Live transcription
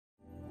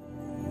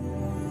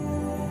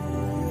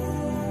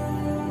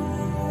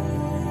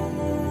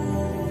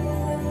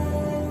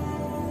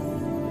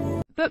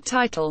Book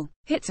title: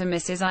 Hits and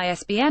Misses,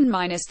 ISBN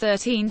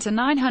 -13 to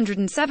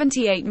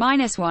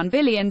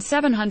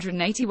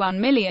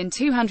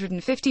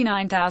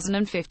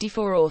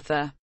 978-1,781,259,054.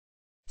 Author: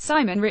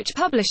 Simon Rich.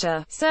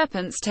 Publisher: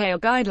 Serpent's Tail.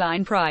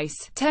 Guideline price: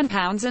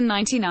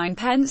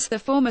 £10.99. The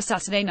former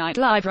Saturday Night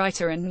Live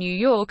writer and New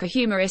Yorker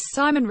humorist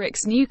Simon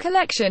Rick's new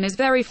collection is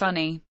very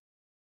funny.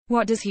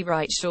 What does he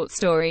write? Short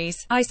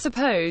stories, I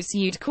suppose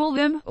you'd call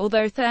them,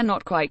 although they're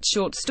not quite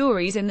short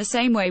stories in the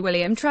same way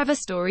William Trevor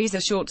stories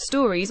are short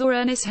stories or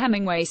Ernest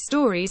Hemingway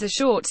stories are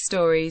short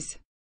stories.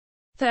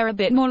 They're a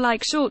bit more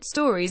like short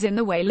stories in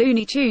the way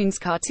Looney Tunes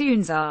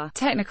cartoons are,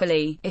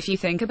 technically, if you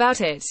think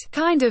about it,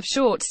 kind of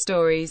short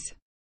stories.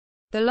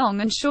 The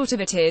long and short of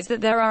it is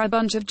that there are a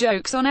bunch of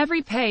jokes on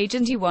every page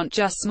and you want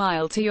just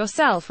smile to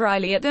yourself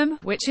wryly at them,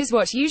 which is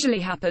what usually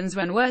happens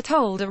when we're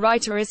told a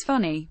writer is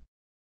funny.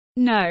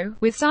 No,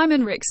 with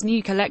Simon Rick's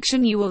new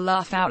collection you will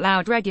laugh out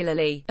loud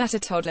regularly, at a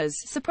toddler's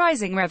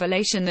surprising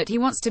revelation that he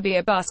wants to be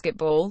a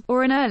basketball,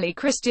 or an early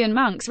Christian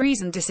monk's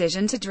reasoned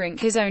decision to drink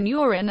his own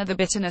urine, or the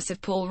bitterness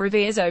of Paul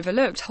Revere's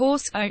overlooked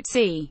horse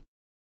oatsy.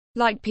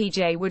 Like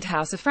P.J.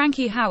 Wodehouse or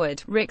Frankie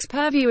Howard, Rick's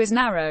purview is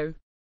narrow.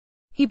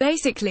 He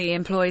basically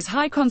employs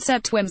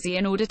high-concept whimsy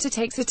in order to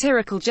take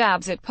satirical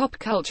jabs at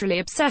pop-culturally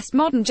obsessed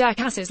modern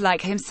jackasses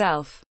like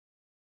himself.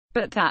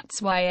 But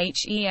that's why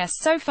he's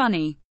so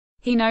funny.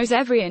 He knows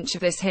every inch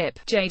of this hip,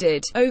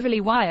 jaded, overly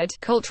wired,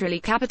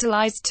 culturally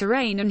capitalized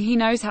terrain, and he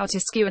knows how to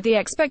skewer the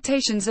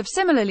expectations of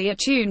similarly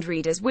attuned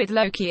readers with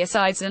low-key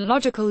asides and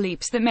logical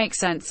leaps that make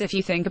sense if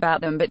you think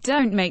about them but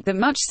don't make that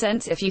much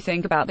sense if you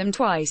think about them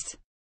twice.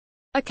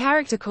 A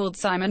character called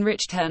Simon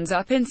Rich turns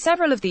up in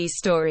several of these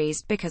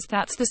stories, because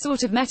that's the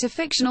sort of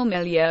metafictional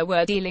milieu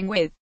we're dealing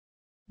with.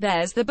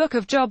 There's the Book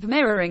of Job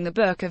mirroring the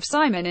Book of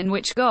Simon, in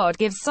which God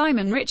gives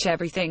Simon Rich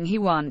everything he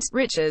wants,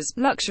 riches,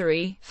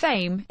 luxury,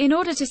 fame, in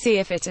order to see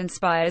if it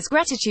inspires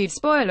gratitude.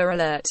 Spoiler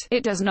alert,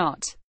 it does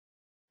not.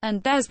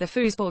 And there's the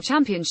foosball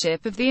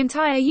championship of the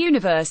entire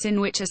universe,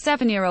 in which a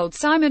 7-year-old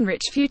Simon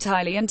Rich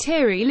futilely and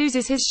teary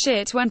loses his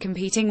shit when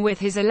competing with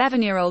his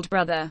 11-year-old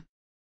brother.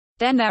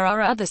 Then there are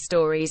other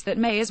stories that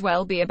may as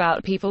well be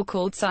about people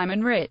called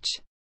Simon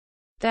Rich.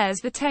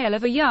 There's the tale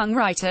of a young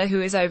writer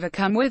who is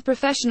overcome with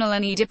professional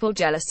and Oedipal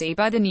jealousy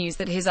by the news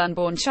that his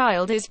unborn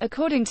child is,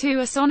 according to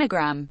a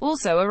sonogram,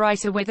 also a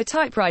writer with a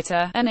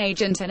typewriter, an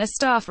agent and a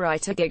staff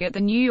writer gig at The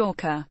New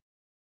Yorker.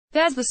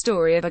 There's the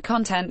story of a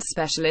content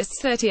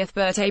specialist's 30th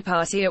birthday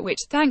party at which,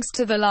 thanks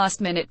to the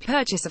last-minute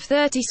purchase of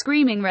 30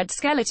 screaming red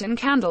skeleton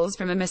candles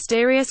from a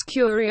mysterious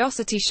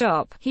curiosity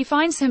shop, he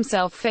finds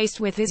himself faced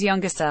with his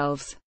younger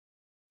selves.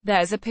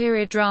 There's a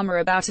period drama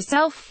about a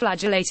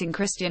self-flagellating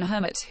Christian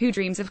hermit who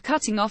dreams of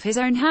cutting off his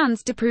own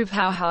hands to prove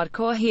how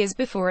hardcore he is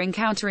before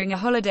encountering a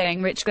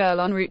holidaying rich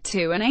girl en route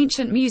to an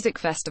ancient music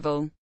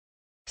festival.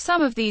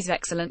 Some of these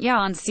excellent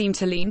yarns seem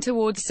to lean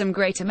towards some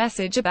greater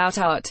message about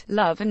art,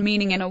 love and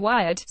meaning in a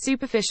wired,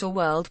 superficial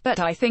world, but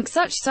I think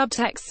such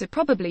subtexts are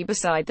probably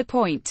beside the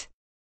point.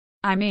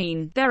 I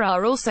mean, there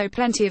are also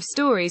plenty of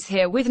stories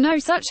here with no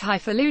such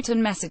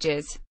highfalutin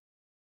messages.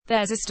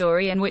 There's a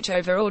story in which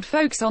overawed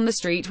folks on the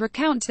street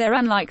recount their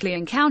unlikely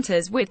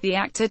encounters with the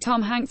actor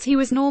Tom Hanks. He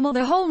was normal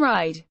the whole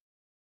ride.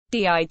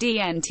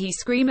 Didn't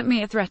scream at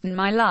me or threaten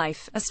my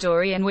life. A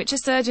story in which a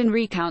surgeon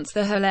recounts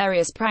the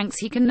hilarious pranks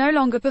he can no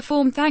longer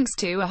perform thanks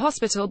to a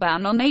hospital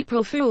ban on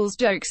April Fool's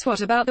jokes.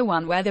 What about the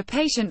one where the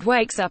patient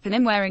wakes up in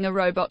him wearing a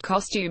robot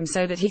costume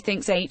so that he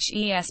thinks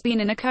he's been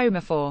in a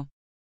coma for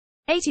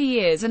 80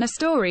 years, and a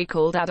story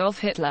called Adolf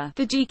Hitler,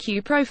 the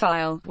GQ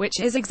profile,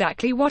 which is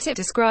exactly what it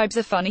describes.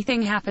 A funny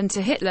thing happened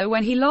to Hitler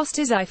when he lost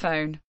his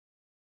iPhone.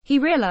 He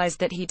realized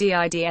that he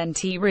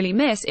didn't really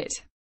miss it.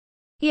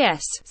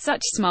 Yes,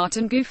 such smart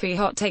and goofy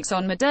hot takes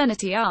on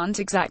modernity aren't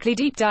exactly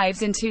deep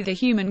dives into the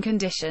human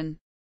condition.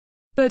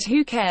 But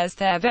who cares,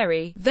 they're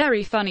very,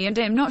 very funny, and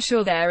I'm not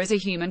sure there is a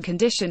human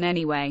condition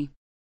anyway.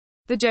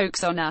 The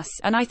joke's on us,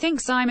 and I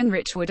think Simon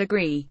Rich would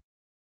agree.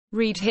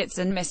 Read Hits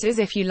and Misses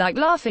if you like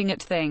laughing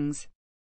at things.